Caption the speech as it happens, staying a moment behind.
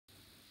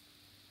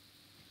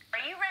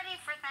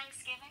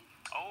Thanksgiving?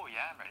 Oh,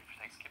 yeah, I'm ready for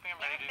Thanksgiving. You're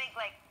a big,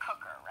 like,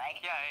 cooker, right?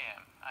 Yeah,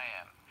 I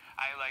am.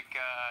 I like,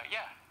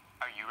 yeah.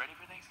 Are you ready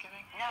for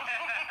Thanksgiving? No.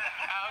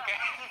 Okay.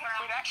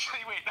 Wait,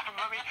 actually,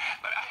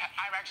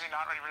 I'm actually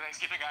not ready for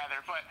Thanksgiving either,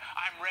 but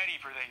I'm ready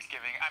for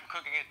Thanksgiving. I'm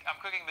cooking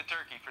the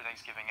turkey for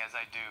Thanksgiving, as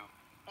I do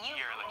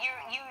yearly.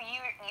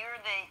 You're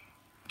the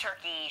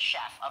turkey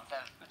chef of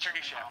the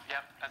turkey chef,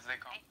 yep, as they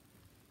call it.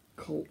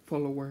 Cult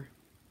follower.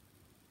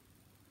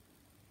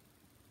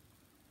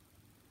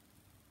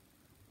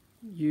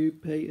 You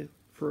pay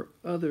for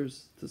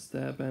others to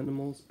stab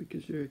animals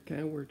because you're a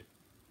coward.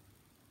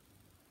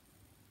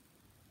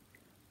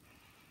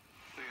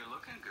 Well, you're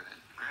looking good.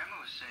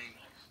 Grandma was saying...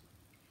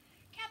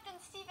 Captain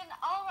Stephen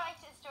Allwright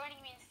is joining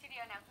me in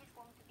studio now. He's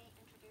going to be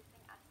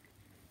introducing us.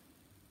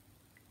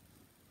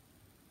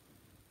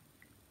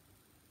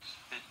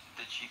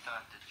 That she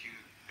thought that you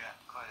got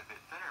quite a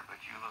bit thinner, but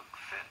you look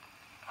fit.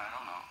 I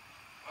don't know.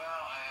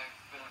 Well, I've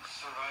been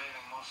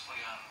surviving mostly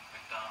on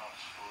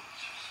McDonald's food.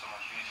 It's just so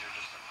much easier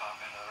just to pop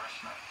into the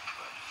restaurant.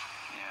 But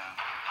yeah.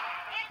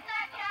 It's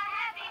such a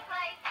happy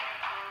place.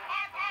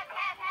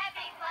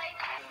 Happy place.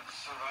 I've been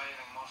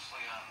surviving mostly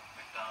on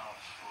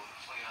McDonald's food.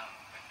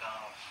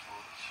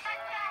 It's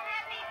such a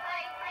happy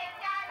place.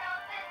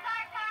 McDonald's is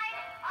our kind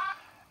of...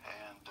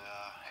 And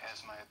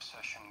as my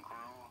obsession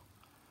grew,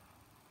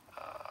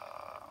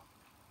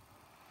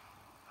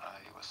 I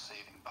was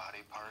saving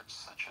body parts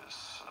such as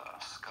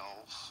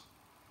skulls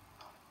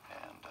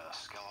and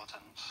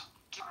skeletons.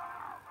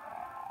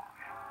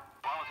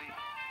 Quality,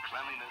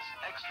 cleanliness,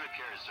 extra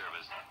care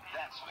service.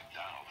 That's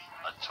McDonald's.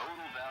 A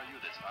total value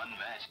that's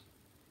unmatched.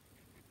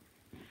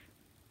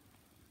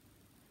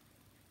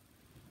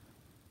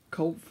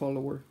 Cult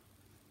follower.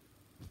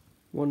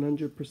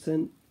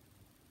 100%.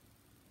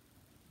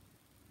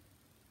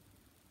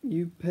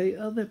 You pay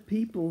other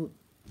people.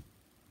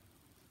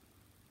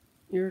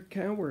 You're a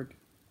coward.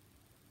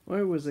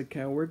 I was a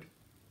coward,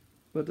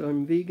 but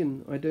I'm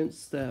vegan. I don't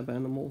stab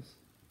animals.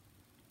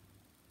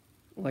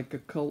 Like a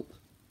cult.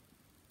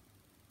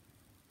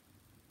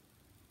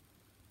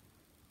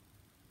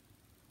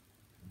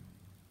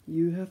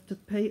 You have to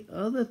pay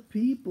other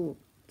people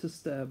to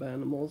stab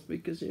animals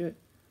because you're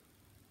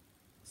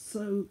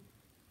so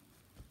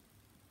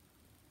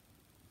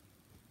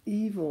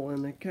evil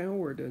and a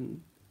coward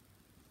and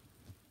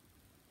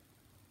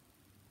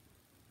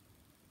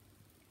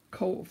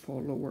cult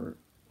follower.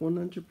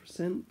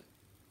 100%.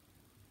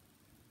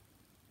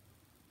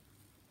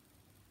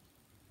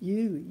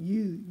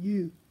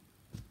 You.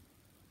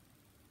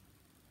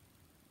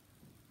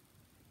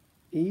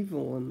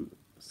 Evil and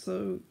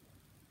so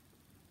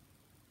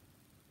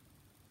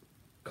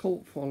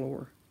cult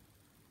follower.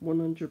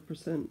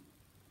 100%.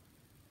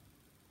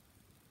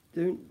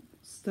 Don't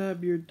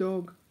stab your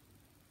dog.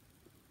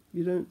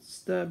 You don't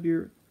stab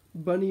your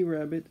bunny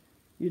rabbit.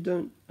 You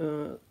don't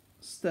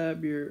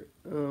stab your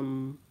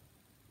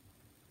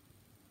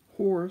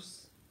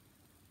horse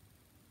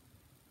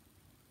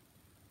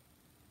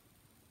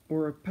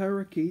or a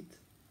parakeet,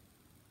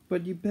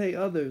 but you pay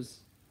others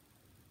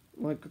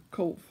like a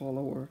cult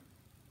follower,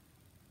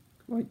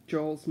 like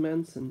Charles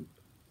Manson,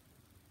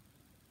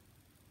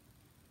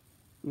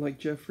 like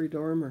Jeffrey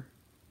Dahmer.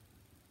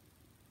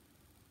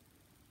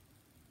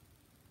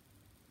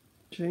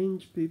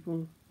 Change,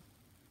 people.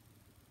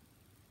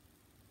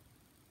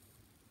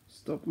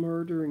 Stop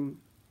murdering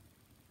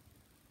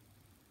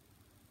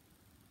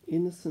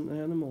innocent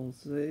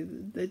animals. They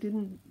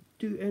didn't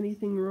do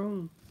anything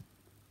wrong.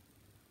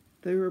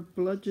 They were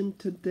bludgeoned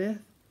to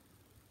death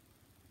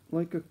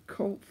like a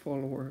cult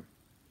follower.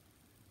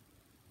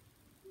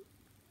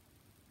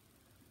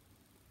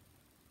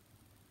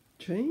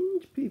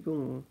 Change,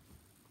 people.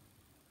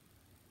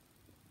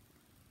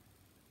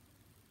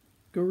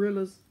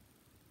 Gorillas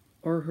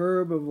are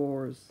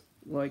herbivores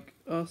like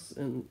us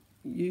and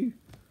you,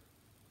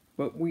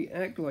 but we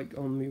act like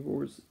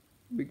omnivores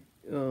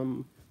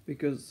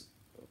because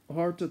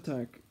heart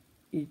attack,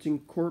 eating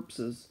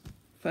corpses,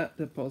 fat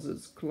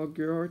deposits clog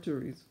your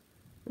arteries,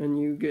 and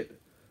you get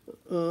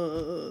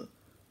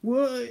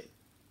what?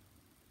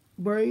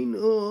 Brain,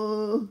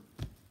 I'll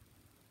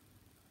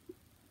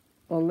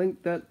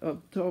link that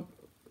up top,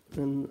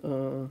 and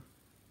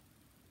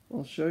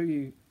I'll show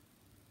you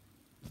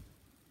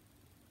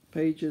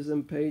pages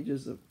and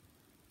pages of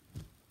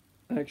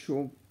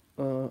actual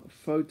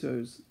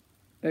photos,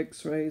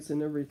 x-rays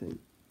and everything.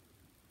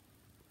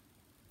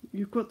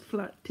 You've got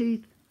flat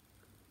teeth,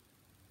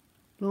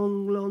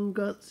 long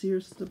guts.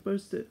 You're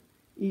supposed to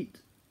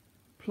eat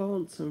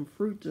plants and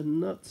fruit and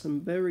nuts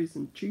and berries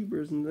and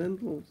tubers and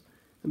lentils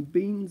and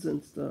beans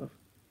and stuff.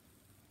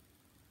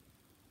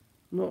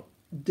 Not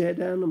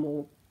dead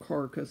animal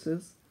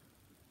carcasses.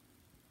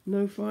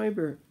 No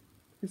fiber.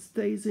 It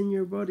stays in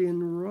your body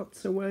and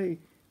rots away,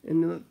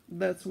 and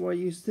that's why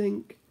you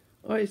stink.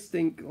 I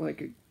stink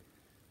like a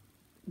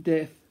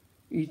death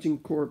eating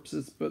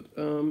corpses, but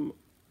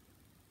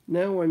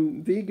now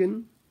I'm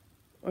vegan.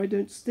 I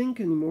don't stink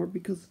anymore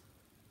because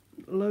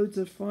loads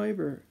of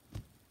fiber.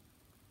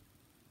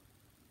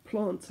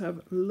 Plants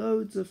have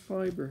loads of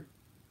fiber.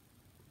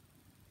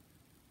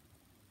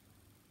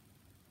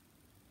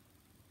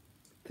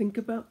 Think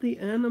about the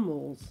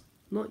animals,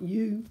 not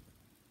you.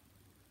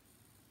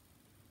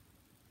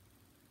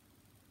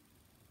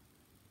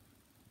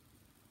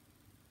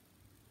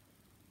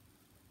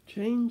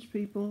 Change,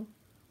 people.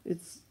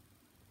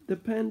 The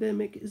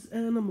pandemic is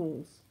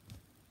animals.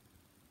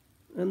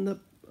 And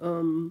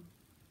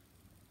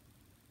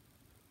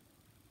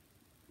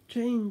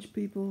change,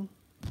 people.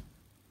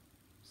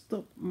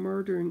 Stop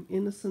murdering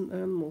innocent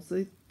animals.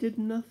 They did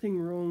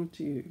nothing wrong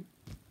to you.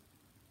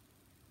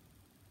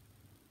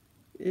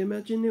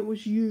 Imagine it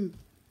was you,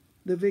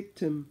 the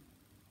victim.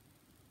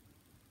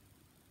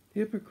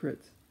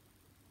 Hypocrite.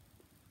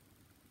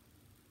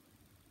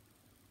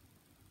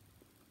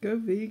 Go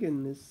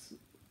vegan is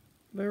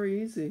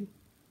very easy.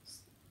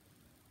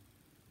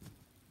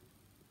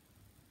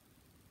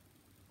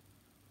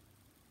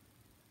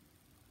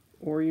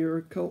 Or you're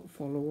a cult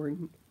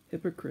following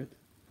hypocrite.